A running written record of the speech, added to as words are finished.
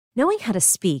Knowing how to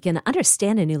speak and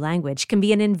understand a new language can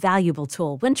be an invaluable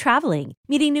tool when traveling,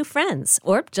 meeting new friends,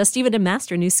 or just even to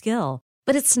master a new skill.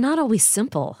 But it's not always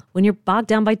simple when you're bogged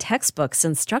down by textbooks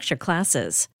and structured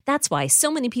classes. That's why so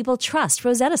many people trust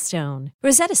Rosetta Stone.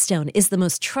 Rosetta Stone is the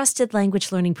most trusted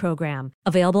language learning program,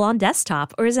 available on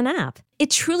desktop or as an app. It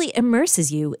truly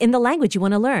immerses you in the language you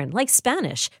want to learn, like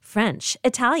Spanish, French,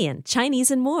 Italian,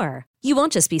 Chinese, and more. You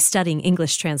won't just be studying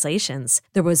English translations.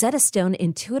 The Rosetta Stone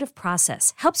intuitive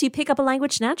process helps you pick up a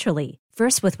language naturally,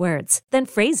 first with words, then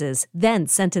phrases, then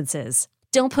sentences.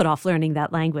 Don't put off learning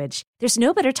that language. There's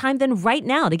no better time than right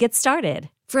now to get started.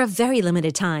 For a very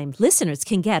limited time, listeners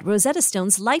can get Rosetta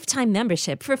Stone's lifetime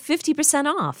membership for 50%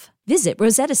 off. Visit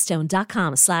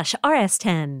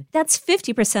rosettastone.com/rs10. That's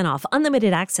 50% off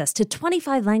unlimited access to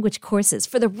 25 language courses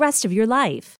for the rest of your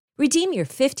life. Redeem your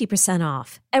 50%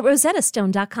 off at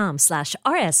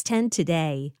rosettastone.com/rs10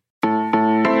 today.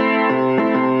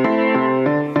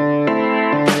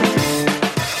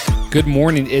 Good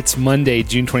morning. It's Monday,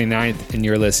 June 29th, and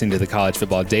you're listening to the College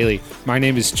Football Daily. My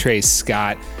name is Trey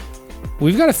Scott.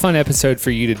 We've got a fun episode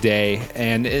for you today,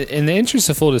 and in the interest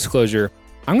of full disclosure,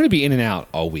 I'm going to be in and out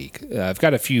all week. I've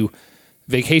got a few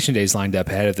vacation days lined up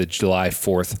ahead of the July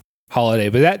 4th holiday,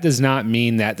 but that does not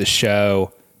mean that the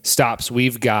show stops.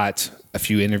 We've got a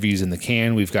few interviews in the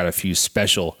can. We've got a few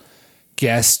special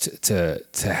guests to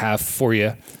have for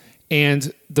you.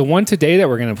 And the one today that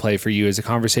we're going to play for you is a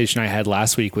conversation I had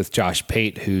last week with Josh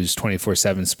Pate, who's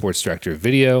 24/7 sports director of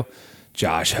video.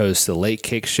 Josh hosts the Late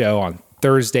Kick show on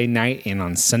Thursday night and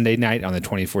on Sunday night on the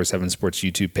 24/7 sports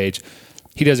YouTube page.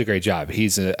 He does a great job.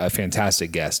 He's a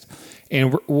fantastic guest.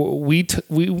 And we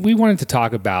wanted to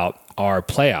talk about our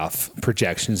playoff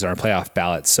projections and our playoff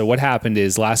ballots. So what happened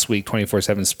is last week,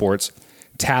 24/7 Sports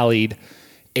tallied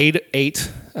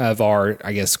eight of our,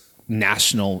 I guess,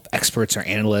 national experts or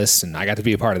analysts, and I got to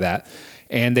be a part of that.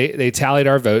 And they tallied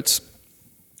our votes,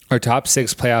 our top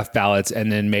 6 playoff ballots, and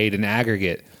then made an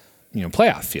aggregate,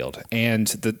 playoff field. And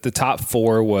the top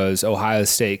 4 was Ohio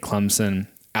State, Clemson,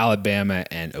 Alabama,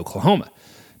 and Oklahoma.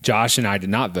 Josh and I did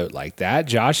not vote like that.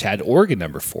 Josh had Oregon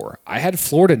number 4. I had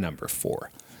Florida number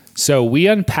 4. So we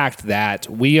unpacked that.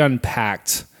 We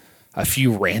unpacked a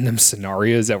few random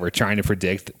scenarios that we're trying to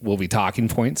predict will be talking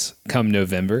points come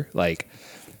November, like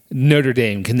Notre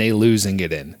Dame, can they lose and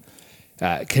get in?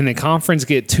 Can the conference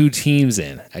get 2 teams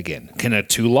in again? Can a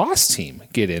 2-loss team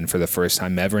get in for the first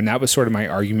time ever? And that was sort of my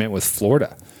argument with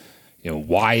Florida.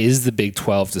 Why is the Big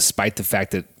 12, despite the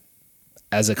fact that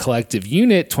as a collective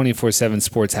unit, 24/7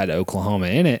 Sports had Oklahoma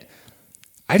in it?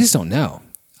 I just don't know.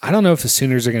 I don't know if the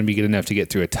Sooners are going to be good enough to get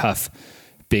through a tough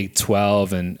Big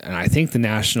 12, and I think the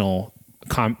national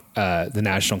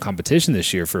competition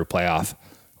this year for a playoff,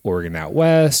 Oregon out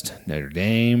west, Notre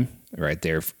Dame right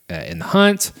there in the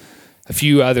hunt, a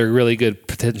few other really good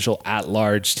potential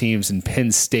at-large teams in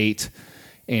Penn State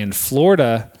and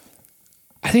Florida.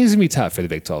 I think it's going to be tough for the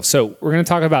Big 12. So we're going to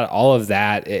talk about all of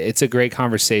that. It's a great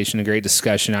conversation, a great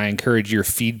discussion. I encourage your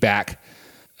feedback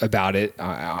about it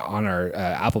on our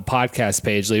Apple Podcast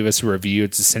page. Leave us a review.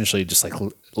 It's essentially just like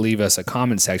leave us a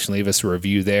comment section, leave us a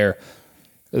review there.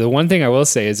 The one thing I will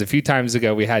say is a few times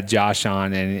ago we had Josh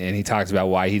on and he talked about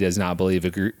why he does not believe a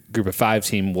group of 5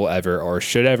 team will ever or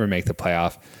should ever make the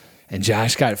playoff. And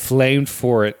Josh got flamed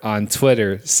for it on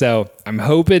Twitter. So I'm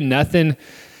hoping nothing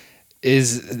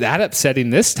is that upsetting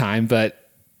this time. But,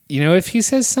 if he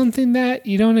says something that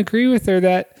you don't agree with or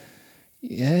that,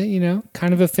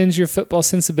 kind of offends your football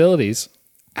sensibilities,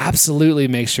 absolutely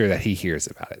make sure that he hears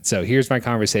about it. So here's my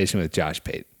conversation with Josh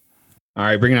Pate. All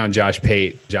right, bringing on Josh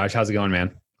Pate. Josh, how's it going,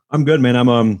 man? I'm good, man. I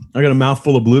got a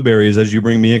mouthful of blueberries as you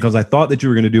bring me in because I thought that you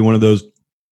were going to do one of those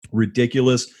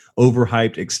ridiculous,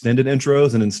 overhyped, extended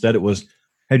intros, and instead it was,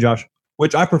 "Hey, Josh,"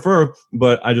 which I prefer,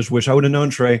 but I just wish I would have known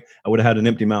Trey. I would have had an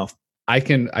empty mouth. I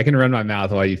can run my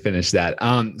mouth while you finish that.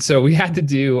 So we had to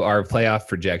do our playoff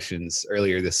projections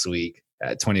earlier this week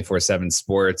at 24/7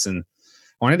 Sports, and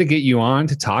I wanted to get you on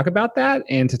to talk about that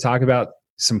and to talk about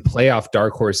some playoff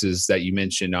dark horses that you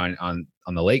mentioned on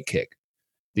the Late Kick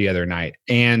the other night.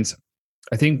 And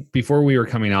I think before we were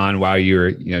coming on, while you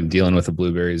were dealing with the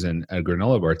blueberries and a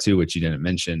granola bar too, which you didn't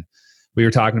mention, we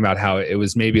were talking about how it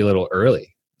was maybe a little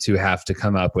early to have to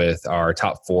come up with our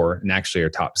top 4 and actually our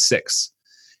top 6,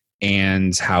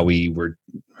 and how we were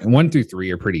 1 through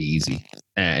 3 are pretty easy,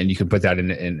 and you can put that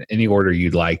in any order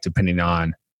you'd like depending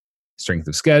on strength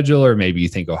of schedule, or maybe you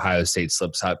think Ohio State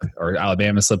slips up or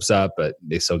Alabama slips up, but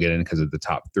they still get in because of the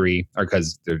top 3 or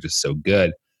because they're just so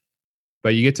good.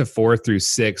 But you get to 4 through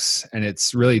 6 and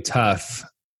it's really tough.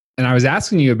 And I was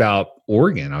asking you about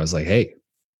Oregon. I was like, hey,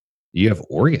 you have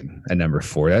Oregon at number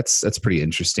 4. That's pretty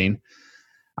interesting.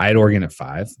 I had Oregon at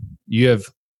 5. You have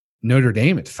Notre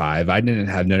Dame at 5. I didn't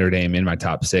have Notre Dame in my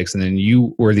top 6. And then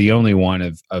you were the only one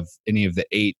of any of the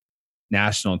 8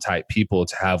 national type people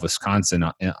to have Wisconsin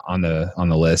on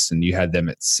the list, and you had them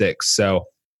at 6. So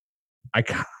I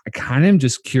kind of am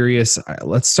just curious.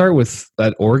 Let's start with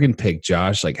that Oregon pick,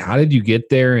 Josh. Like, how did you get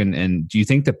there? And do you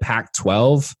think the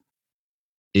Pac-12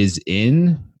 is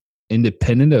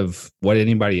independent of what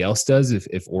anybody else does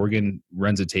if Oregon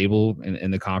runs a table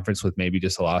in the conference with maybe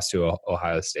just a loss to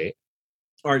Ohio State?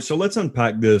 All right, so let's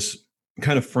unpack this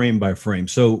kind of frame by frame.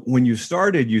 So when you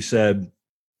started, you said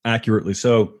accurately,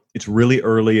 so it's really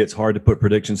early. It's hard to put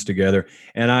predictions together.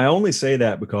 And I only say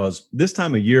that because this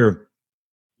time of year,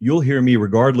 you'll hear me,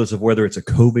 regardless of whether it's a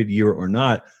COVID year or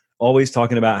not, always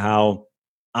talking about how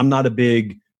I'm not a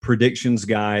big predictions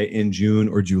guy in June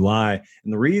or July.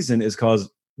 And the reason is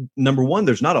because, number one,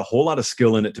 there's not a whole lot of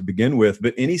skill in it to begin with,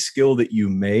 but any skill that you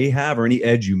may have or any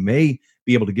edge you may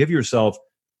be able to give yourself,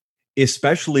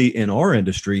 especially in our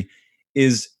industry,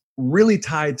 is really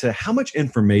tied to how much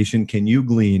information can you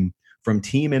glean from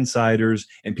team insiders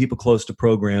and people close to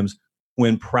programs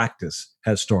when practice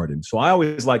has started. So I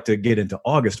always like to get into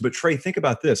August. But Trey, think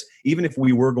about this. Even if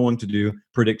we were going to do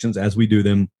predictions as we do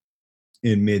them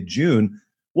in mid-June,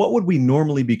 what would we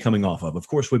normally be coming off of? Of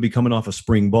course, we'd be coming off of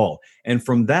spring ball. And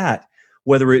from that,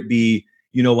 whether it be,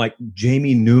 like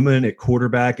Jamie Newman at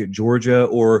quarterback at Georgia,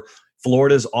 or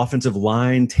Florida's offensive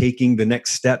line taking the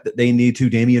next step that they need to,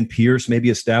 Dameon Pierce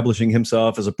maybe establishing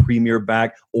himself as a premier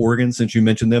back, Oregon, since you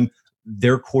mentioned them,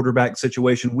 their quarterback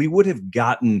situation, we would have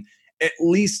gotten at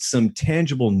least some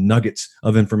tangible nuggets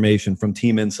of information from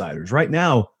team insiders. Right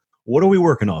now, what are we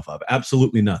working off of?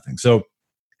 Absolutely nothing. So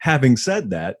having said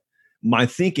that, my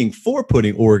thinking for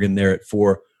putting Oregon there at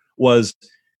 4 was,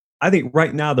 I think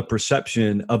right now the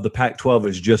perception of the Pac-12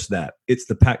 is just that. It's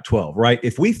the Pac-12, right?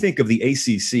 If we think of the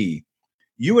ACC,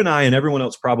 you and I and everyone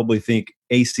else probably think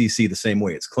ACC the same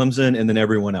way. It's Clemson and then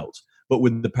everyone else. But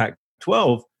with the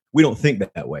Pac-12, we don't think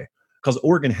that way, because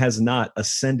Oregon has not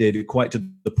ascended quite to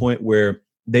the point where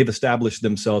they've established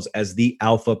themselves as the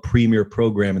alpha premier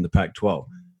program in the Pac-12.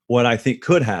 What I think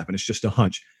could happen, it's just a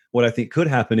hunch, what I think could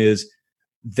happen is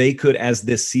they could, as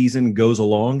this season goes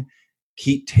along,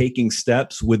 keep taking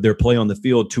steps with their play on the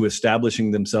field to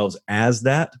establishing themselves as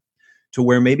that, to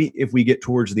where maybe if we get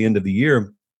towards the end of the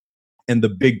year and the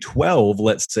Big 12,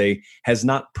 let's say, has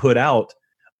not put out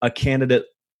a candidate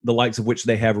the likes of which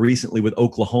they have recently, with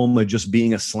Oklahoma just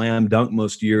being a slam dunk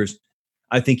most years,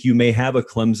 I think you may have a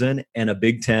Clemson and a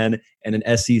Big Ten and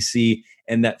an SEC,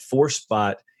 and that 4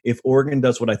 spot, if Oregon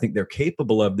does what I think they're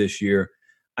capable of this year,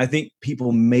 I think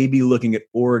people may be looking at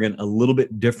Oregon a little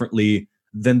bit differently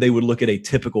than they would look at a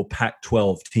typical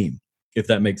Pac-12 team, if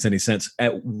that makes any sense,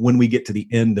 when we get to the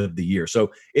end of the year.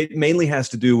 So it mainly has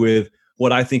to do with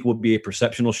what I think will be a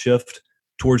perceptional shift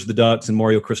towards the Ducks and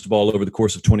Mario Cristobal over the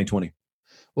course of 2020.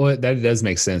 Well, that does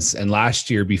make sense. And last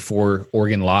year, before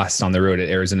Oregon lost on the road at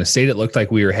Arizona State, it looked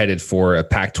like we were headed for a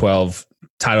Pac-12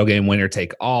 title game, winner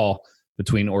take all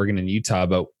between Oregon and Utah.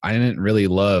 But I didn't really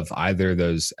love either of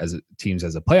those as teams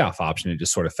as a playoff option. It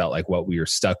just sort of felt like what we were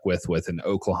stuck with an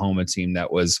Oklahoma team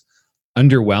that was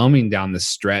underwhelming down the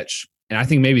stretch. And I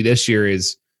think maybe this year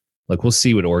is, like, we'll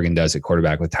see what Oregon does at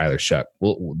quarterback with Tyler Shough.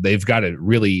 Well, they've got a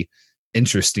really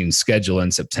interesting schedule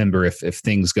in September if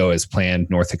things go as planned.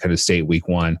 North Dakota State week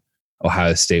 1,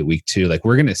 Ohio State week 2. Like,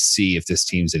 we're going to see if this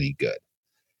team's any good.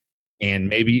 And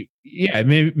maybe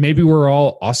we're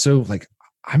all also, like,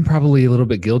 I'm probably a little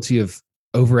bit guilty of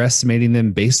overestimating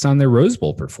them based on their Rose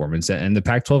Bowl performance and the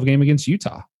Pac-12 game against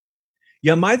Utah.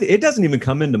 Yeah, it doesn't even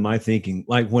come into my thinking.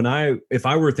 Like, if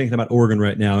I were thinking about Oregon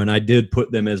right now and I did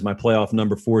put them as my playoff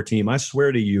number 4 team, I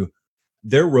swear to you,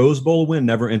 their Rose Bowl win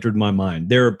never entered my mind.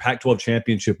 Their Pac-12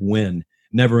 championship win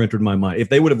never entered my mind. If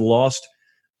they would have lost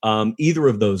either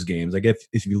of those games, I guess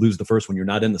if you lose the first one, you're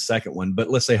not in the second one. But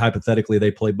let's say hypothetically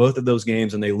they play both of those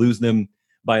games and they lose them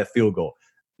by a field goal.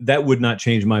 That would not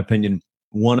change my opinion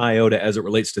one iota as it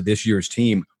relates to this year's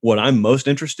team. What I'm most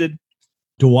interested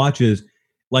to watch is,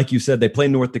 like you said, they play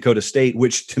North Dakota State,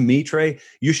 which to me, Trey,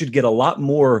 you should get a lot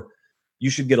more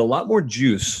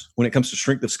juice when it comes to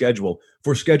strength of schedule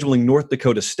for scheduling North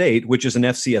Dakota State, which is an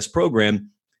FCS program,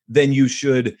 than you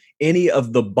should any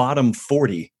of the bottom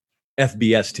 40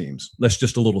 FBS teams. That's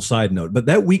just a little side note. But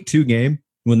that week 2 game,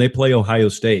 when they play Ohio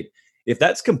State, if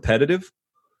that's competitive,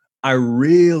 I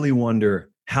really wonder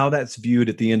how that's viewed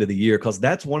at the end of the year, because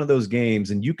that's one of those games,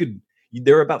 and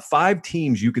there are about 5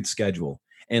 teams you could schedule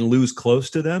and lose close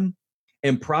to them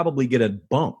and probably get a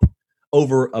bump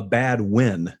over a bad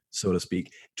win, so to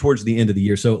speak, towards the end of the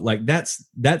year. So, like, that's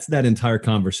that entire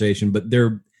conversation. But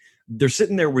they're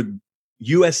sitting there with,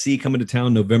 USC coming to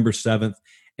town November 7th.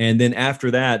 And then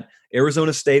after that,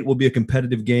 Arizona State will be a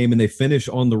competitive game, and they finish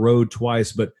on the road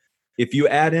twice. But if you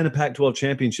add in a Pac-12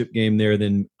 championship game there,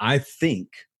 then I think,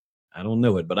 I don't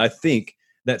know it, but I think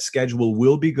that schedule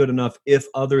will be good enough if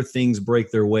other things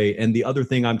break their way. And the other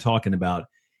thing I'm talking about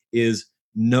is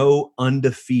no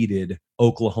undefeated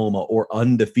Oklahoma or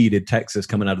undefeated Texas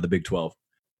coming out of the Big 12.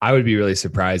 I would be really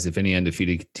surprised if any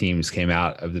undefeated teams came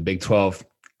out of the Big 12.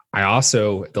 I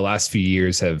also, the last few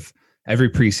years, have every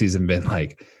preseason been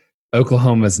like,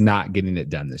 Oklahoma's not getting it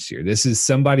done this year. This is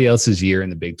somebody else's year in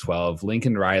the Big 12.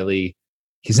 Lincoln Riley,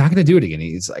 he's not going to do it again.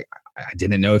 He's like, I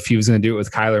didn't know if he was going to do it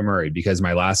with Kyler Murray, because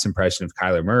my last impression of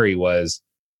Kyler Murray was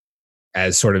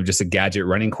as sort of just a gadget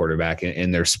running quarterback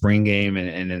in their spring game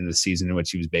and in the season in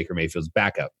which he was Baker Mayfield's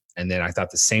backup. And then I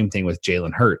thought the same thing with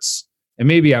Jalen Hurts. And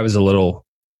maybe I was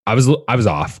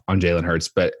off on Jalen Hurts,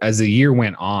 but as the year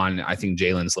went on, I think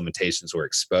Jalen's limitations were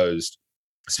exposed.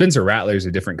 Spencer Rattler is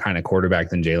a different kind of quarterback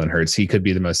than Jalen Hurts. He could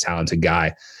be the most talented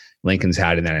guy Lincoln's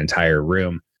had in that entire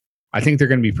room. I think they're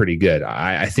going to be pretty good.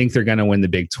 I think they're going to win the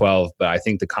Big 12, but I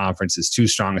think the conference is too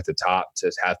strong at the top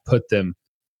to have put them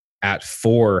at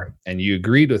 4. And you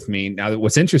agreed with me. Now,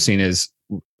 what's interesting is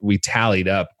we tallied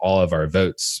up all of our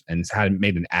votes and had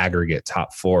made an aggregate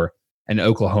top 4, and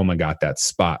Oklahoma got that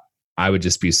spot. I would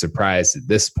just be surprised at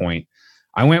this point.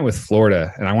 I went with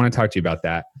Florida, and I want to talk to you about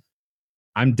that.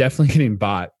 I'm definitely getting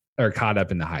caught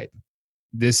up in the hype.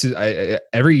 This is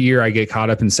every year I get caught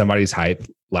up in somebody's hype.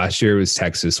 Last year it was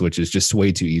Texas, which is just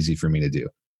way too easy for me to do.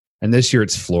 And this year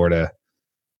it's Florida.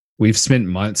 We've spent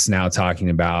months now talking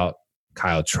about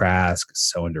Kyle Trask,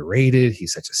 so underrated.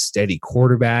 He's such a steady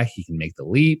quarterback. He can make the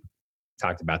leap.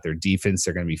 Talked about their defense.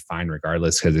 They're going to be fine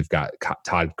regardless because they've got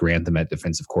Todd Grantham at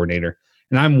defensive coordinator.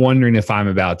 And I'm wondering if I'm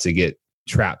about to get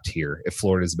trapped here, if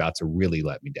Florida's about to really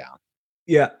let me down.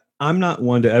 Yeah, I'm not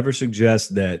one to ever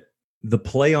suggest that the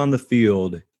play on the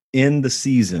field in the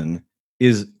season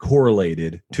is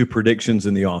correlated to predictions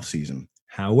in the offseason.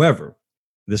 However,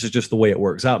 this is just the way it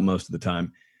works out most of the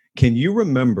time. Can you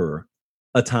remember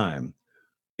a time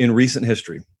in recent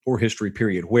history or history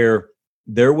period where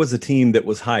there was a team that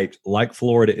was hyped like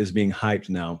Florida is being hyped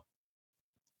now,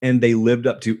 and they lived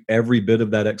up to every bit of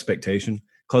that expectation?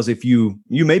 Because if you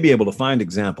may be able to find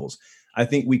examples. I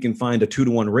think we can find a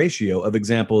 2-to-1 ratio of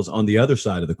examples on the other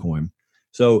side of the coin.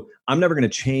 So I'm never going to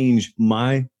change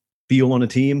my feel on a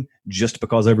team just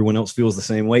because everyone else feels the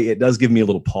same way. It does give me a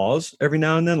little pause every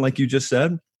now and then, like you just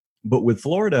said. But with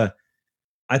Florida,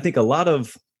 I think a lot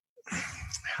of,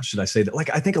 how should I say that? Like,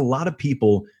 I think a lot of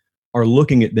people are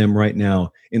looking at them right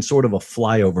now in sort of a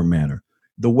flyover manner,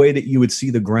 the way that you would see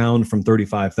the ground from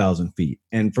 35,000 feet.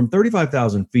 And from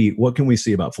 35,000 feet, what can we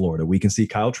see about Florida? We can see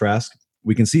Kyle Trask.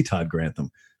 We can see Todd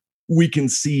Grantham. We can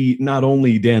see not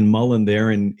only Dan Mullen there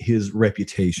and his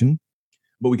reputation,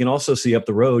 but we can also see up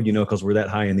the road, because we're that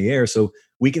high in the air. So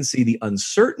we can see the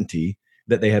uncertainty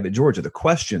that they have at Georgia, the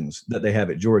questions that they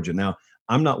have at Georgia. Now,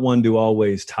 I'm not one to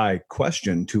always tie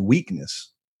question to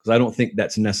weakness, because I don't think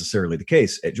that's necessarily the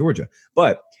case at Georgia.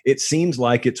 But it seems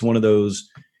like it's one of those,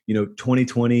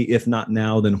 2020, if not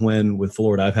now, then when with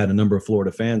Florida. I've had a number of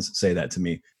Florida fans say that to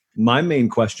me. My main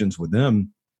questions with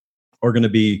them are going to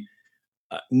be,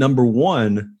 number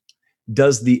one,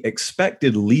 does the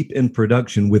expected leap in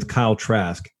production with Kyle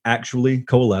Trask actually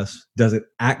coalesce? Does it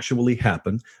actually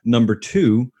happen? Number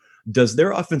two, does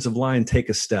their offensive line take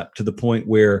a step to the point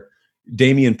where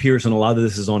Damian Pierce, and a lot of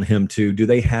this is on him too, do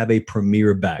they have a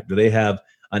premier back? Do they have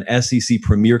an SEC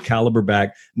premier caliber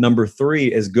back? Number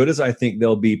three, as good as I think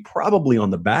they'll be probably on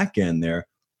the back end there,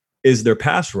 is their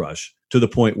pass rush to the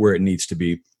point where it needs to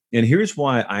be? And here's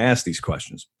why I ask these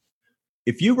questions.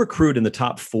 If you recruit in the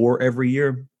top 4 every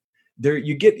year,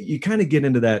 you kind of get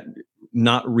into that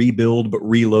not rebuild, but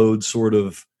reload sort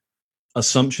of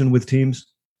assumption with teams.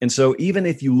 And so even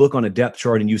if you look on a depth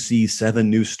chart and you see 7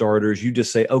 new starters, you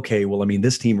just say, okay, well,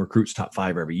 this team recruits top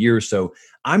 5 every year, so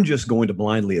I'm just going to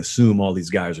blindly assume all these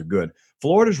guys are good.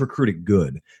 Florida's recruited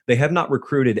good. They have not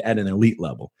recruited at an elite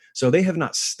level. So they have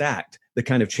not stacked the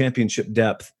kind of championship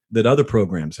depth that other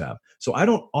programs have. So I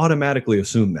don't automatically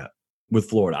assume that with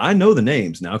Florida. I know the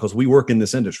names now because we work in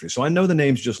this industry. So I know the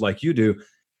names just like you do.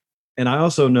 And I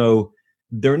also know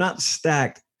they're not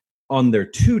stacked on their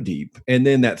 2 deep. And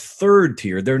then that 3rd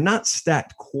tier, they're not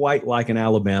stacked quite like an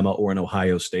Alabama or an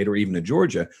Ohio State or even a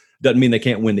Georgia. Doesn't mean they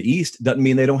can't win the East. Doesn't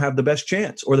mean they don't have the best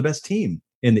chance or the best team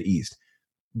in the East.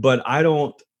 But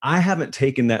I haven't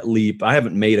taken that leap. I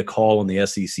haven't made a call on the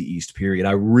SEC East period.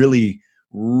 I really,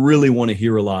 really want to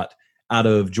hear a lot out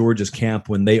of Georgia's camp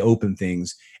when they open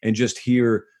things and just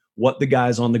hear what the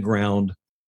guys on the ground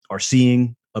are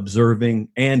seeing, observing,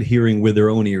 and hearing with their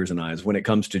own ears and eyes when it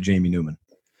comes to Jamie Newman?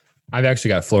 I've actually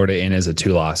got Florida in as a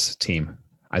 2-loss team.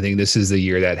 I think this is the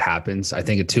year that happens. I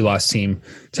think a 2-loss team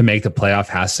to make the playoff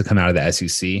has to come out of the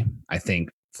SEC. I think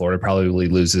Florida probably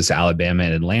loses to Alabama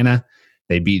and Atlanta.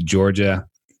 They beat Georgia.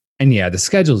 And yeah, the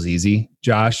schedule's easy.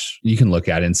 Josh, you can look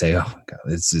at it and say, oh, God,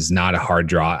 this is not a hard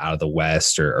draw out of the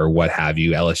West or what have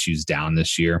you. LSU's down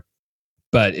this year.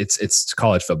 But it's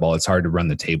college football. It's hard to run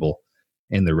the table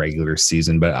in the regular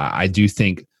season. But I do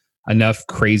think enough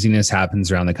craziness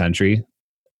happens around the country.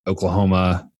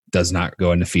 Oklahoma does not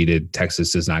go undefeated.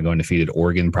 Texas does not go undefeated.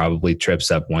 Oregon probably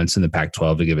trips up once in the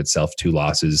Pac-12 to give itself 2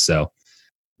 losses. So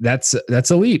that's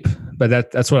a leap, but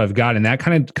that's what I've got. And that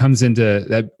kind of comes into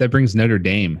that brings Notre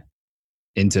Dame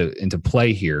into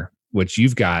play here, which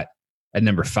you've got at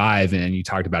number 5. And you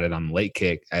talked about it on the late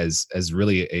kick as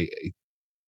really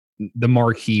the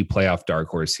marquee playoff dark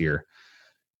horse here.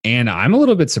 And I'm a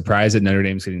little bit surprised that Notre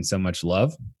Dame's getting so much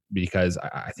love, because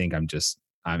I think I'm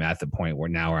at the point where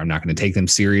I'm not going to take them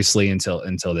seriously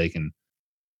until they can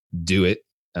do it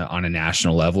on a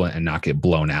national level and not get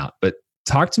blown out. But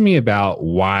talk to me about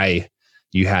why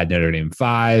you had Notre Dame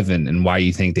 5 and why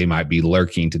you think they might be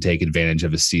lurking to take advantage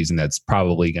of a season that's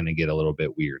probably going to get a little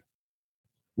bit weird.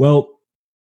 Well,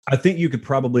 I think you could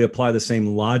probably apply the same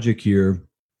logic here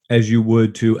as you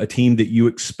would to a team that you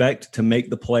expect to make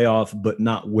the playoff but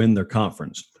not win their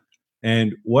conference.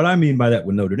 And what I mean by that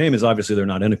with Notre Dame is obviously they're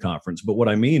not in a conference. But what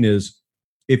I mean is,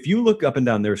 if you look up and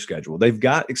down their schedule, they've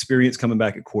got experience coming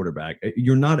back at quarterback.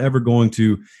 You're not ever going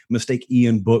to mistake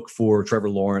Ian Book for Trevor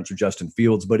Lawrence or Justin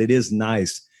Fields, but it is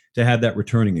nice to have that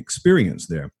returning experience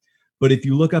there. But if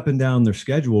you look up and down their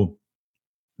schedule,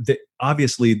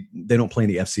 obviously they don't play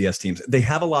any FCS teams. They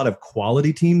have a lot of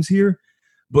quality teams here,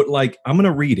 but I'm going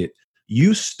to read it.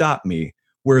 You stop me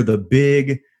where the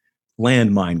big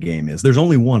landmine game is. There's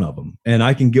only one of them, and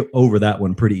I can get over that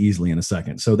one pretty easily in a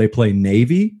second. So they play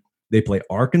Navy, they play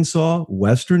Arkansas,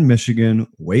 Western Michigan,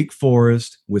 Wake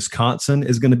Forest. Wisconsin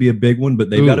is going to be a big one, but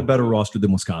they've got a better roster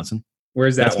than Wisconsin.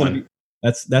 Where's that one?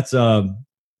 That's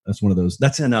one of those.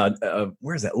 That's in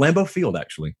where's that? Lambeau Field,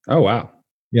 actually. Oh wow.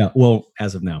 Yeah. Well,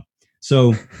 as of now.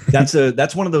 So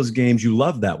that's one of those games. You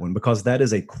love that one because that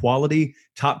is a quality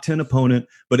top 10 opponent,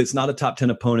 but it's not a top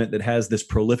 10 opponent that has this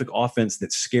prolific offense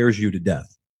that scares you to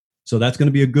death. So that's going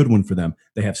to be a good one for them.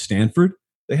 They have Stanford,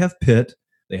 they have Pitt,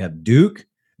 they have Duke,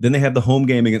 then they have the home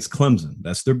game against Clemson.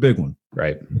 That's their big one.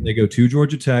 Right. They go to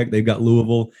Georgia Tech, they've got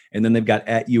Louisville, and then they've got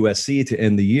at USC to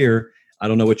end the year. I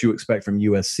don't know what you expect from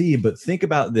USC, but think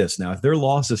about this now. If their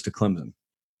loss is to Clemson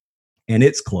and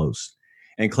it's close,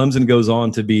 and Clemson goes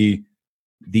on to be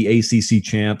the ACC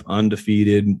champ,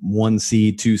 undefeated, 1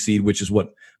 seed, 2 seed, which is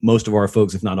what most of our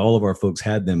folks, if not all of our folks,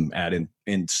 had them at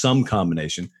in some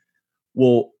combination.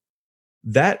 Well,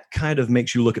 that kind of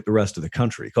makes you look at the rest of the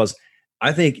country, because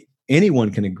I think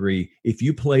anyone can agree if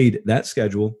you played that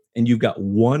schedule and you've got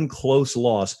one close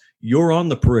loss, you're on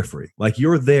the periphery.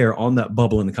 You're there on that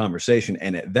bubble in the conversation.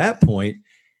 And at that point,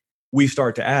 we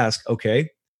start to ask, okay,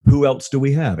 who else do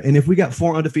we have? And if we got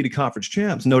 4 undefeated conference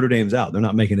champs, Notre Dame's out. They're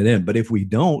not making it in. But if we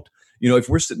don't, if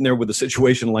we're sitting there with a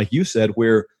situation like you said,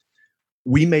 where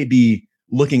we may be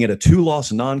looking at a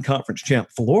 2-loss non-conference champ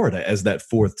Florida as that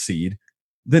 4th seed,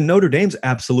 then Notre Dame's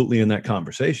absolutely in that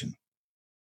conversation.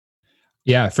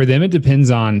 Yeah, for them, it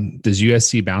depends on, does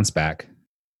USC bounce back?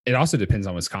 It also depends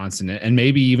on Wisconsin and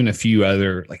maybe even a few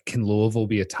other, can Louisville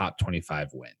be a top 25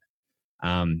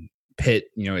 win? Pitt,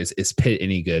 is Pitt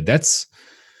any good?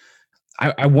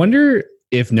 I wonder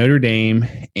if Notre Dame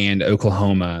and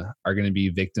Oklahoma are going to be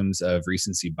victims of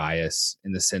recency bias,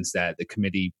 in the sense that the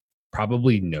committee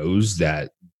probably knows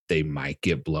that they might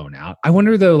get blown out. I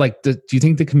wonder though, do you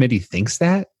think the committee thinks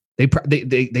that? They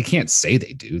can't say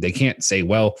they do. They can't say,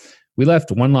 well, we left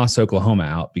 1-loss Oklahoma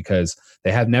out because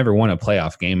they have never won a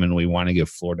playoff game and we want to give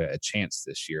Florida a chance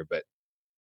this year. But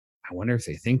I wonder if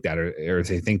they think that, or if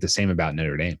they think the same about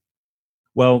Notre Dame.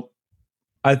 Well,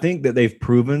 I think that they've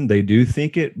proven they do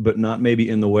think it, but not maybe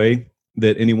in the way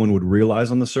that anyone would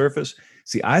realize on the surface.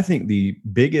 See, I think the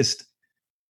biggest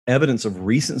evidence of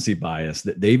recency bias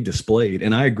that they've displayed,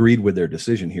 and I agreed with their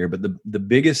decision here, but the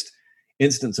biggest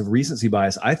instance of recency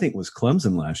bias, I think, was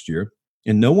Clemson last year.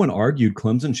 And no one argued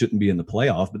Clemson shouldn't be in the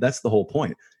playoff, but that's the whole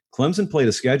point. Clemson played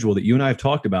a schedule that you and I have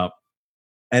talked about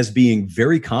as being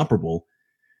very comparable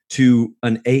to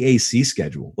an AAC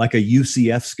schedule, like a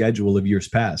UCF schedule of years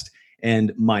past.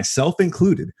 And myself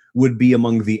included would be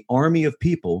among the army of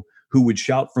people who would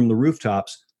shout from the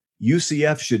rooftops,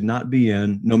 UCF should not be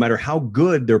in, no matter how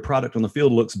good their product on the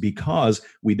field looks, because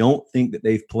we don't think that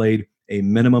they've played a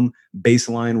minimum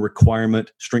baseline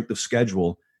requirement strength of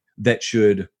schedule that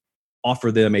should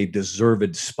offer them a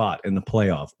deserved spot in the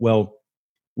playoff. Well,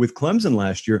 with Clemson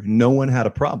last year, no one had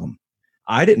a problem.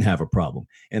 I didn't have a problem.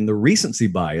 And the recency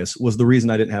bias was the reason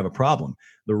I didn't have a problem.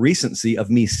 The recency of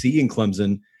me seeing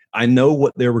Clemson, I know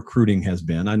what their recruiting has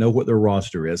been. I know what their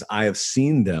roster is. I have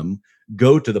seen them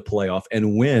go to the playoff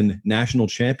and win national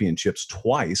championships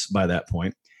twice by that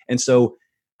point. And so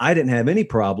I didn't have any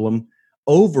problem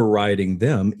overriding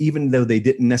them, even though they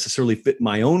didn't necessarily fit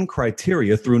my own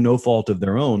criteria through no fault of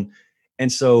their own.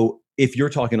 And so if you're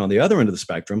talking on the other end of the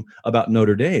spectrum about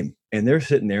Notre Dame, and they're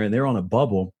sitting there and they're on a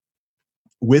bubble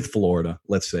with Florida,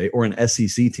 let's say, or an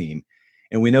SEC team,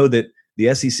 and we know that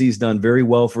the SEC has done very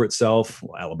well for itself,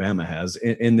 well, Alabama has,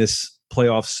 in this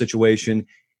playoff situation,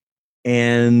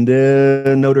 and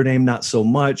Notre Dame not so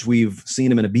much. We've seen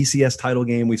them in a BCS title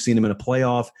game. We've seen them in a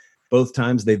playoff. Both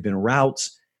times they've been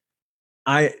routes.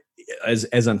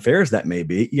 As unfair as that may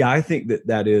be, yeah, I think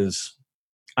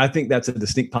that's a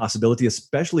distinct possibility,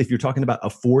 especially if you're talking about a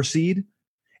 4 seed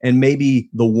and maybe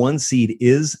the 1 seed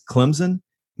is Clemson,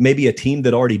 maybe a team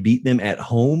that already beat them at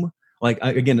home. Like,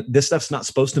 again, this stuff's not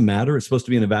supposed to matter. It's supposed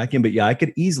to be in a vacuum, but yeah, I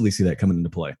could easily see that coming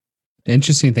into play. The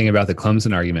interesting thing about the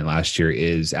Clemson argument last year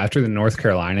is after the North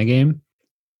Carolina game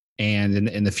and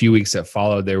in the few weeks that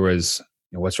followed, there was,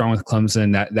 what's wrong with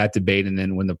Clemson, that debate. And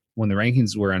then when the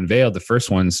rankings were unveiled, the first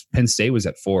ones, Penn State was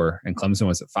at 4 and Clemson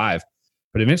was at 5.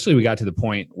 But eventually we got to the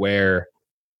point where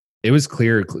it was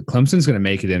clear Clemson's going to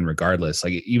make it in regardless.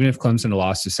 Like, even if Clemson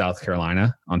lost to South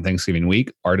Carolina on Thanksgiving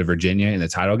week or to Virginia in the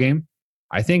title game,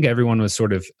 I think everyone was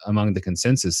sort of among the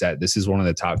consensus that this is one of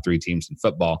the top 3 teams in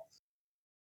football.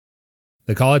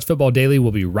 The College Football Daily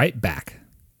will be right back.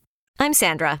 I'm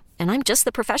Sandra, and I'm just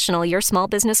the professional your small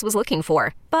business was looking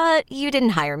for. But you didn't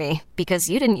hire me because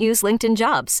you didn't use LinkedIn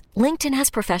Jobs. LinkedIn has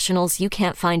professionals you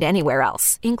can't find anywhere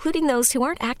else, including those who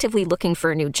aren't actively looking for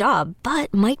a new job,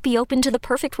 but might be open to the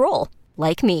perfect role,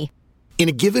 like me. In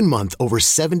a given month, over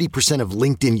 70% of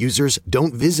LinkedIn users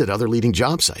don't visit other leading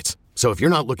job sites. So if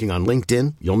you're not looking on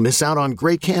LinkedIn, you'll miss out on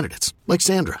great candidates like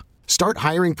Sandra. Start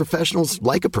hiring professionals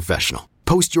like a professional.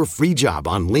 Post your free job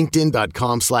on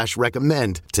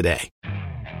linkedin.com/recommend today.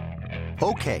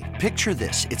 Okay, picture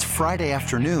this. It's Friday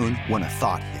afternoon when a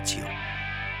thought hits you.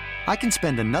 I can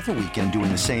spend another weekend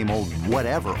doing the same old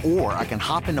whatever, or I can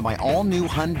hop into my all-new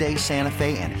Hyundai Santa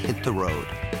Fe and hit the road.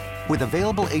 With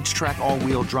available H-Track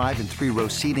all-wheel drive and 3-row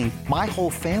seating, my whole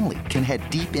family can head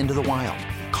deep into the wild.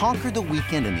 Conquer the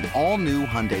weekend in the all-new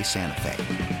Hyundai Santa Fe.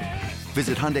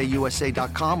 Visit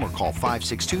HyundaiUSA.com or call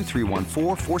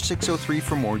 562-314-4603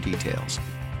 for more details.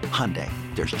 Hyundai,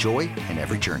 there's joy in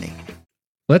every journey.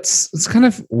 Let's kind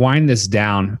of wind this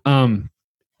down.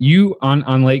 You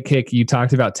on Late Kick, you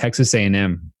talked about Texas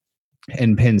A&M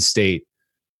and Penn State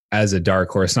as a dark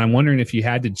horse, and I'm wondering if you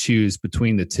had to choose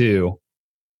between the two,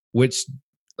 which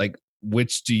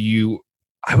do you?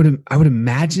 I would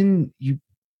imagine you.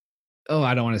 Oh,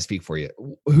 I don't want to speak for you.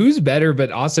 Who's better,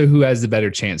 but also who has the better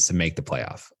chance to make the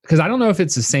playoff? Because I don't know if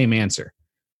it's the same answer.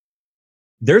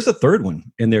 There's a third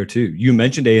one in there too. You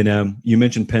mentioned A&M. You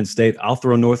mentioned Penn State. I'll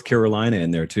throw North Carolina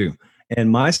in there too.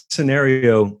 And my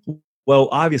scenario, well,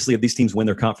 obviously, if these teams win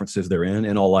their conferences they're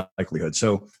in all likelihood.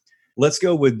 So let's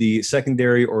go with the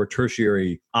secondary or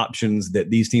tertiary options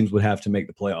that these teams would have to make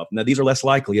the playoff. Now, these are less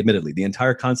likely, admittedly. The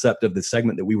entire concept of the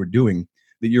segment that we were doing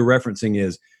that you're referencing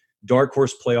is dark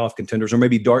horse playoff contenders, or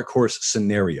maybe dark horse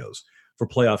scenarios for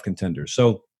playoff contenders.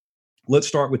 So let's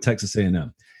start with Texas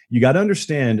A&M. You got to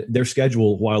understand their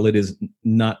schedule, while it is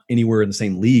not anywhere in the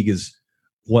same league as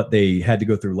what they had to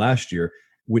go through last year,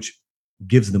 which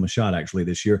gives them a shot actually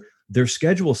this year. Their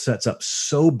schedule sets up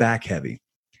so back heavy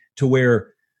to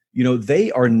where,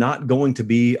 they are not going to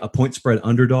be a point spread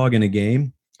underdog in a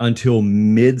game until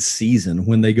mid-season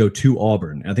when they go to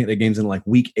Auburn. I think that game's in like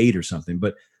week 8 or something,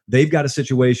 but they've got a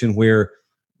situation where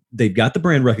they've got the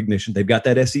brand recognition. They've got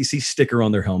that SEC sticker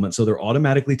on their helmet, so they're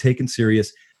automatically taken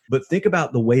serious. But think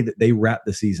about the way that they wrap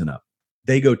the season up.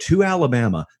 They go to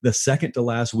Alabama the second to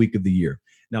last week of the year.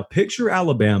 Now, picture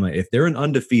Alabama, if they're an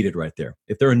undefeated right there,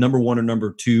 if they're a number 1 or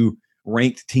number 2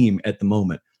 ranked team at the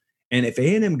moment, and if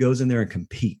A&M goes in there and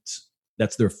competes,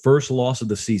 that's their first loss of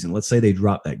the season. Let's say they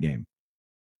drop that game.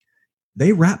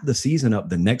 They wrap the season up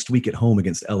the next week at home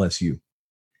against LSU.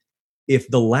 If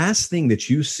the last thing that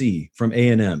you see from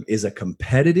A&M is a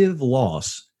competitive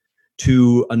loss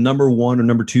to a number 1 or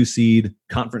number 2 seed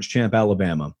conference champ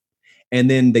Alabama, and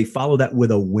then they follow that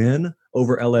with a win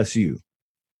over LSU,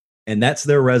 and that's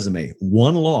their resume,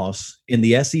 1 loss in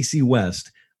the SEC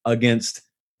West against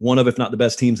one of, if not the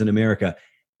best teams in America,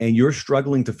 and you're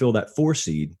struggling to fill that 4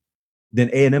 seed,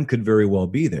 then A&M could very well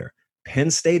be there.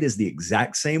 Penn State is the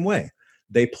exact same way.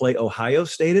 They play Ohio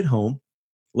State at home.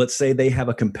 let's say they have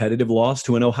a competitive loss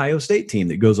to an Ohio State team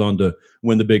that goes on to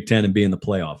win the Big Ten and be in the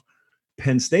playoff.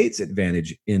 Penn State's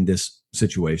advantage in this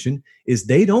situation is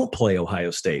they don't play Ohio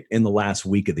State in the last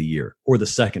week of the year or the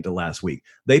second to last week.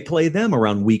 They play them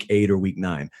around week 8 or week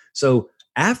 9. So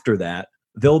after that,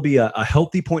 they'll be a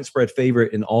healthy point spread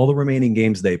favorite in all the remaining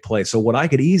games they play. So what I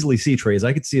could easily see, Trey, is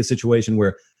I could see a situation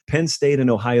where Penn State and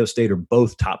Ohio State are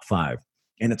both top 5,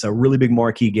 and it's a really big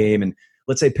marquee game. And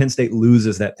let's say Penn State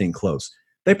loses that thing close.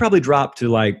 They probably drop to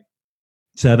like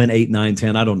 7, 8, 9,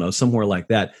 10, I don't know, somewhere like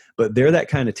that. But they're that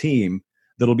kind of team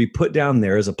that'll be put down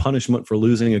there as a punishment for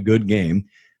losing a good game.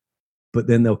 But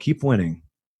then they'll keep winning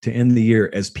to end the year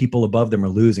as people above them are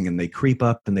losing, and they creep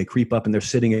up and they creep up, and they're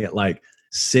sitting at like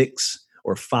 6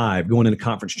 or 5 going into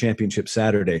conference championship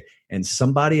Saturday, and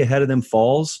somebody ahead of them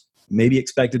falls, maybe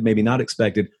expected, maybe not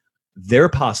expected. They're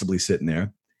possibly sitting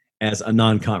there as a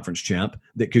non-conference champ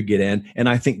that could get in. And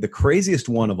I think the craziest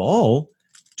one of all,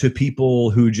 to people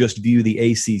who just view the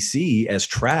ACC as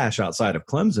trash outside of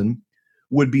Clemson,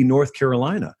 would be North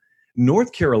Carolina.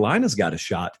 North Carolina's got a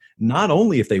shot, not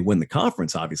only if they win the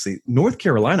conference, obviously. North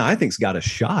Carolina, I think, has got a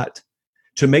shot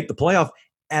to make the playoff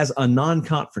as a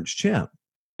non-conference champ.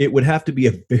 It would have to be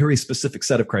a very specific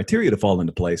set of criteria to fall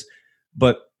into place.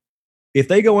 But if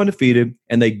they go undefeated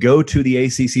and they go to the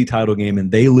ACC title game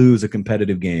and they lose a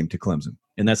competitive game to Clemson,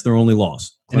 and that's their only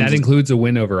loss. And that includes a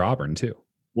win over Auburn too.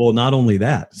 Well, not only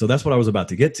that. So that's what I was about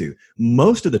to get to.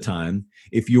 Most of the time,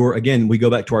 if you're, again, we go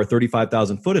back to our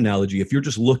 35,000 foot analogy. If you're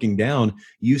just looking down,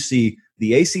 you see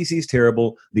the ACC is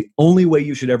terrible. The only way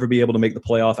you should ever be able to make the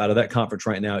playoff out of that conference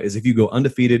right now is if you go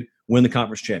undefeated, win the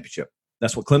conference championship.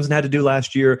 That's what Clemson had to do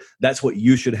last year. That's what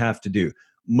you should have to do.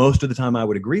 Most of the time, I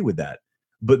would agree with that.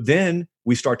 But then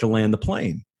we start to land the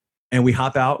plane and we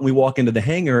hop out and we walk into the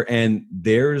hangar, and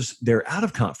there's their out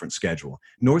of conference schedule.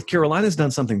 North Carolina's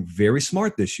done something very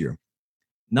smart this year.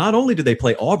 Not only did they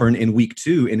play Auburn in week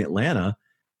 2 in Atlanta,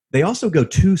 they also go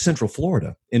to Central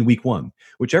Florida in week 1,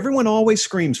 which everyone always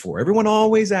screams for. Everyone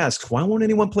always asks, why won't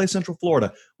anyone play Central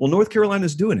Florida? Well, North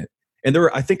Carolina's doing it. And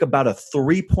they're, I think, about a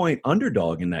 3-point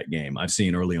underdog in that game I've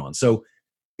seen early on. So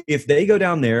if they go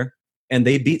down there and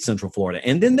they beat Central Florida,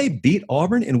 and then they beat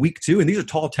Auburn in week 2, and these are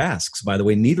tall tasks, by the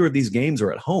way, neither of these games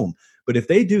are at home. But if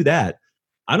they do that,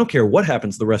 I don't care what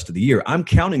happens the rest of the year. I'm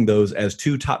counting those as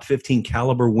 2 top 15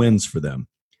 caliber wins for them.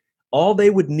 All they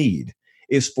would need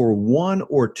is for 1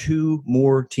 or 2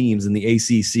 more teams in the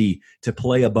ACC to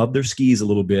play above their skis a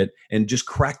little bit and just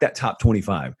crack that top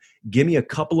 25. Give me a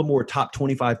couple of more top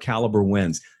 25 caliber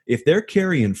wins. If they're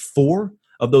carrying 4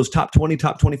 of those top 20,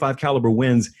 top 25 caliber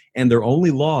wins, and their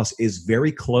only loss is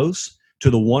very close to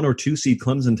the 1 or 2 seed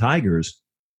Clemson Tigers,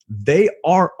 they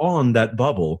are on that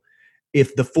bubble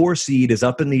if the 4 seed is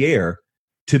up in the air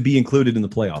to be included in the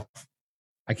playoff.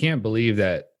 I can't believe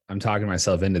that I'm talking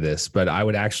myself into this, but I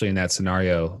would actually, in that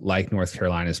scenario, like North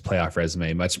Carolina's playoff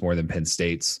resume much more than Penn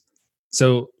State's.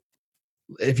 So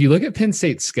if you look at Penn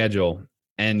State's schedule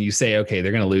and you say, okay,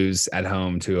 they're going to lose at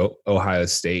home to Ohio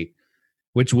State,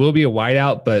 which will be a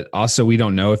whiteout, but also we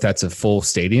don't know if that's a full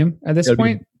stadium at this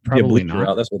point. Probably not.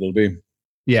 Out. That's what it'll be.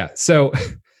 Yeah. So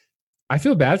I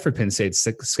feel bad for Penn State's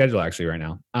schedule actually right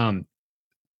now.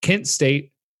 Kent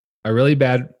State, a really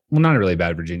bad, well, not a really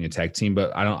bad Virginia Tech team,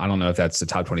 but I don't know if that's the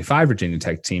top 25 Virginia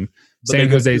Tech team. But San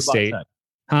Jose State.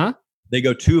 Huh? They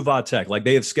go to Va Tech. Like,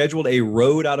 they have scheduled a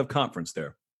road out of conference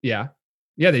there. Yeah.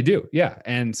 Yeah, they do. Yeah.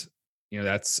 And, you know,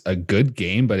 that's a good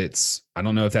game, but I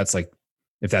don't know if that's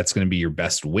going to be your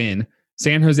best win.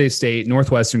 San Jose State,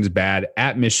 Northwestern's bad.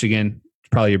 At Michigan,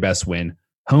 probably your best win.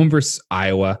 Home versus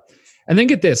Iowa. And then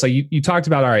get this. Like you talked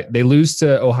about, all right, they lose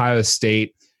to Ohio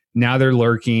State. Now they're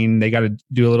lurking. They got to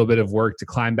do a little bit of work to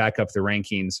climb back up the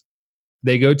rankings.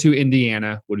 They go to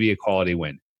Indiana, would be a quality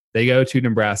win. They go to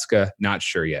Nebraska, not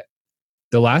sure yet.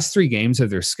 The last 3 games of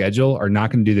their schedule are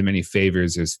not going to do them any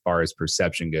favors as far as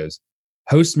perception goes.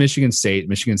 Host Michigan State.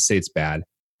 Michigan State's bad.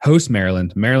 Host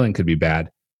Maryland. Maryland could be bad.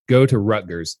 Go to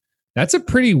Rutgers. That's a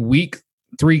pretty weak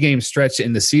 3-game stretch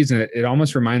in the season. It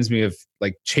almost reminds me of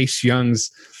like Chase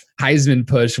Young's Heisman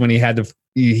push when he had to,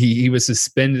 he was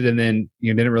suspended and then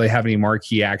didn't really have any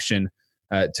marquee action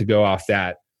to go off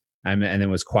that, and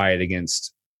then was quiet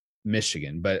against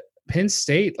Michigan. But Penn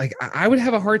State, like I would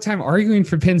have a hard time arguing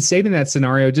for Penn State in that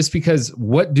scenario, just because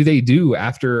what do they do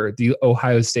after the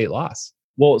Ohio State loss?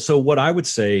 Well, so what I would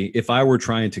say if I were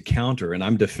trying to counter and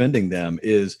I'm defending them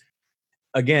is,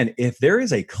 again, if there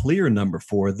is a clear number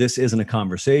 4, this isn't a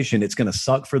conversation. It's going to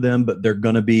suck for them, but they're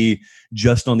going to be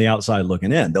just on the outside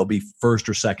looking in. They'll be first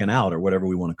or second out or whatever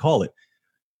we want to call it.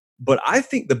 But I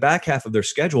think the back half of their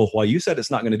schedule, while you said it's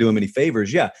not going to do them any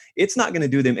favors, yeah, it's not going to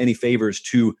do them any favors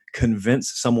to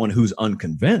convince someone who's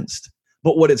unconvinced.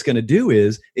 But what it's going to do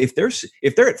is if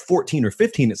they're at 14 or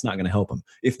 15, it's not going to help them.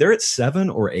 If they're at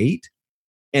 7 or 8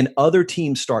 and other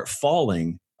teams start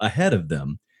falling ahead of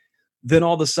them, then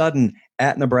all of a sudden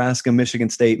at Nebraska, Michigan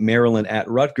State, Maryland, at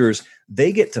Rutgers,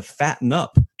 they get to fatten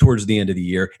up towards the end of the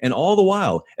year. And all the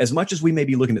while, as much as we may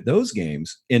be looking at those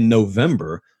games in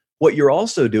November, what you're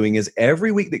also doing is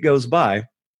every week that goes by,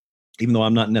 even though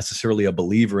I'm not necessarily a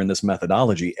believer in this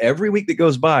methodology, every week that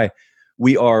goes by,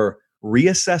 we are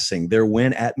reassessing their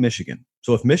win at Michigan.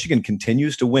 So if Michigan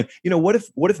continues to win, what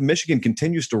if Michigan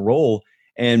continues to roll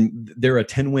and they're a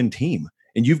 10-win team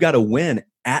and you've got a win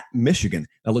at Michigan?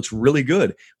 That looks really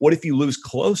good. What if you lose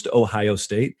close to Ohio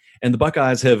State and the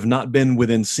Buckeyes have not been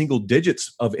within single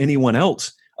digits of anyone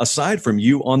else aside from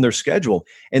you on their schedule?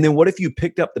 And then what if you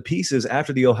picked up the pieces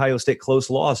after the Ohio State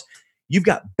close loss? You've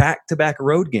got back-to-back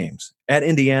road games at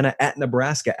Indiana, at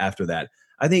Nebraska after that.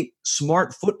 I think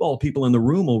smart football people in the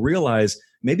room will realize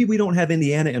maybe we don't have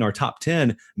Indiana in our top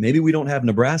 10. Maybe we don't have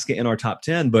Nebraska in our top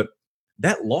 10, but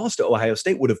that loss to Ohio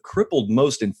State would have crippled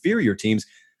most inferior teams.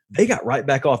 They got right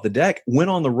back off the deck, went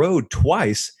on the road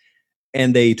twice,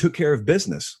 and they took care of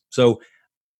business. So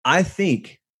I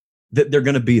think that they're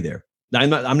going to be there. I'm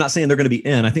not saying they're going to be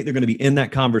in. I think they're going to be in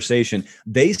that conversation.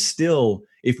 They still,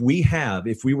 if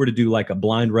we were to do like a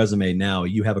blind resume now,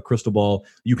 you have a crystal ball,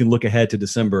 you can look ahead to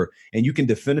December, and you can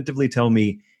definitively tell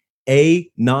me a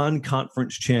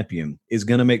non-conference champion is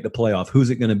going to make the playoff. Who's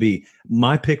it going to be?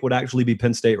 My pick would actually be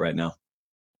Penn State right now.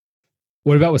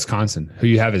 What about Wisconsin, who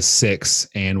you have as 6?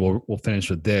 And we'll finish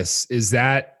with this. Is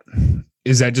that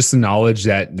just the knowledge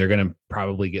that they're going to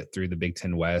probably get through the Big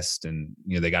Ten West, and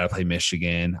they got to play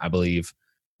Michigan, I believe,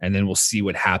 and then we'll see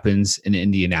what happens in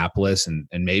Indianapolis, and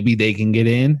maybe they can get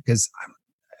in, because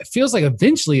it feels like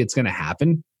eventually it's going to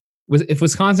happen. If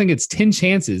Wisconsin gets 10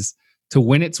 chances to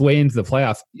win its way into the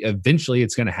playoff, eventually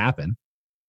it's going to happen.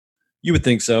 You would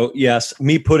think so. Yes.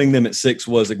 Me putting them at 6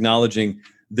 was acknowledging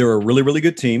they're a really, really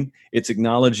good team. It's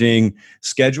acknowledging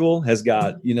schedule has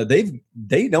got,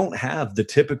 they don't have the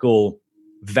typical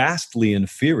vastly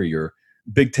inferior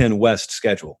Big Ten West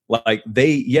schedule. Like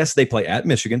they play at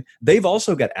Michigan. They've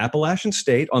also got Appalachian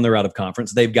State on their out of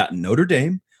conference. They've got Notre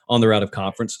Dame on their out of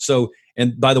conference. So,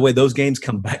 and by the way, those games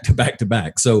come back to back to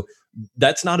back. So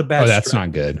that's not a bad. Oh, that's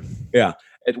not good. Yeah.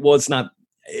 It's not.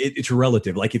 It's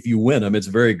relative. Like if you win them, it's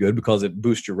very good because it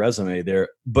boosts your resume there.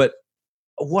 But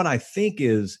what I think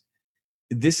is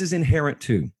this is inherent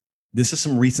too. This is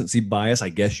some recency bias, I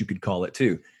guess you could call it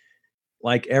too.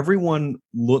 Like everyone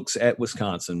looks at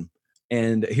Wisconsin,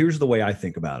 and here's the way I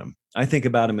think about them. I think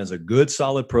about them as a good,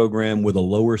 solid program with a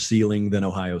lower ceiling than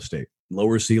Ohio State,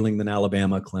 lower ceiling than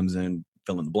Alabama, Clemson,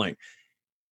 fill in the blank.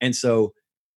 And so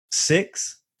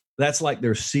 6, that's like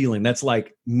their ceiling. That's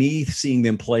like me seeing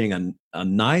them playing a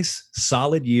nice,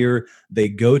 solid year. They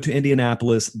go to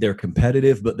Indianapolis. They're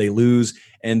competitive, but they lose.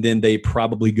 And then they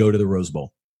probably go to the Rose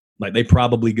Bowl. Like they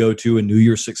probably go to a New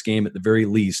Year's 6 game at the very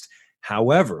least.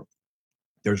 However,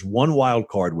 there's one wild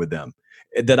card with them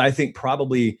that I think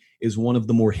probably is one of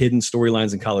the more hidden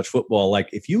storylines in college football. Like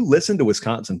if you listen to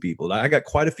Wisconsin people, I got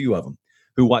quite a few of them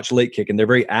who watch Late Kick, and they're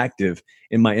very active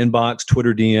in my inbox,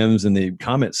 Twitter DMs, and the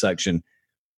comment section.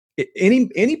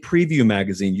 Any preview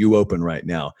magazine you open right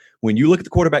now, when you look at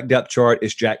the quarterback depth chart,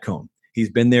 it's Jack Cohn. He's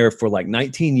been there for like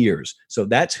 19 years. So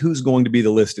that's who's going to be the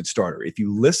listed starter. If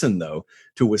you listen, though,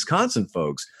 to Wisconsin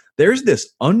folks, there's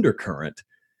this undercurrent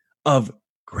of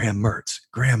Graham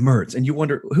Mertz. And you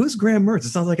wonder, who's Graham Mertz? It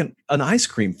sounds like an ice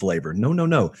cream flavor.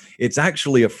 No. It's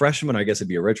actually a freshman. I guess it'd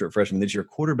be a redshirt freshman. This year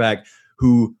quarterback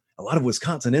who a lot of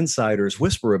Wisconsin insiders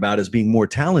whisper about as being more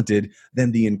talented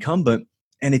than the incumbent.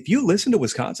 And if you listen to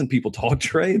Wisconsin people talk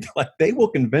trade, like they will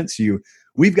convince you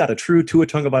we've got a true Tua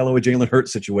Tagovailoa, Jalen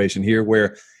Hurts situation here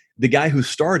where the guy who's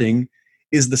starting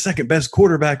is the second best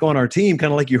quarterback on our team,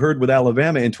 kind of like you heard with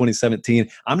Alabama in 2017.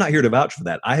 I'm not here to vouch for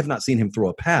that. I have not seen him throw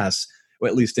a pass, or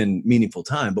at least in meaningful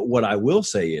time. But what I will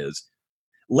say is,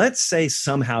 let's say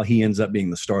somehow he ends up being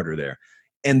the starter there,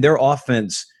 and their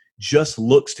offense just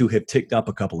looks to have ticked up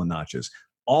a couple of notches.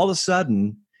 All of a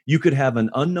sudden, you could have an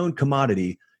unknown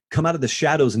commodity come out of the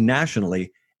shadows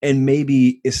nationally and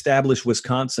maybe establish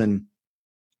Wisconsin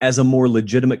as a more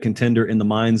legitimate contender in the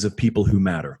minds of people who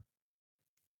matter.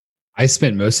 I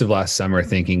spent most of last summer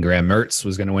thinking Graham Mertz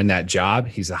was going to win that job.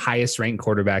 He's the highest ranked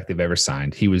quarterback they've ever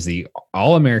signed. He was the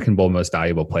All-American Bowl most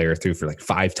valuable player, threw for like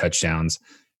 5 touchdowns.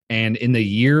 And in the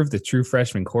year of the true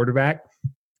freshman quarterback,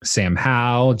 Sam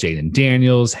Howell, Jaden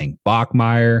Daniels, Hank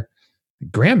Bachmeier,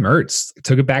 Graham Mertz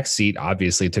took a back seat,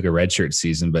 obviously took a redshirt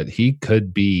season, but he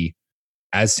could be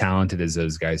as talented as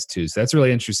those guys too. So that's a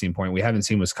really interesting point. We haven't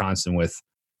seen Wisconsin with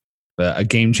a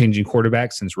game-changing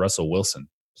quarterback since Russell Wilson.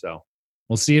 So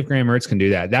we'll see if Graham Mertz can do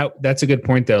that. That's a good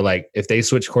point though. Like if they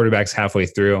switch quarterbacks halfway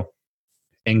through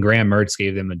and Graham Mertz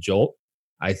gave them a jolt,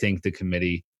 I think the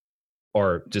committee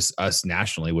or just us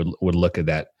nationally would look at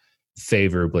that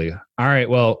favorably. All right.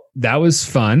 Well, that was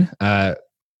fun.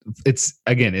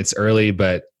 It's early,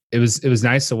 but it was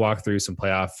nice to walk through some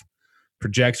playoff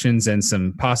projections and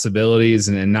some possibilities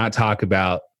and not talk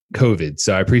about COVID.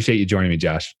 So I appreciate you joining me,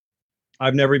 Josh.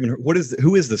 I've never even heard.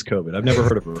 Who is this COVID? I've never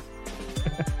heard of her.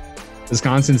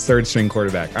 Wisconsin's third string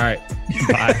quarterback. All right.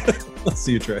 Bye. I'll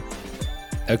see you, Trey.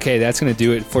 Okay, that's going to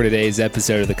do it for today's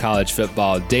episode of the College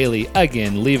Football Daily.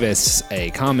 Again, leave us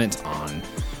a comment on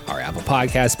our Apple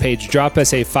Podcast page. Drop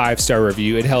us a 5-star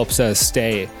review. It helps us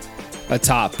stay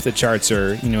atop the charts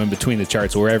or, in between the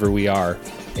charts, wherever we are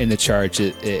in the charts.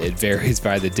 It varies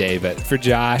by the day. But for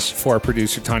Josh, for our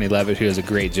producer, Tawny Levitt, who does a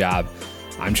great job,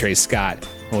 I'm Trey Scott.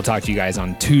 We'll talk to you guys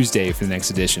on Tuesday for the next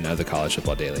edition of the College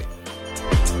Football Daily.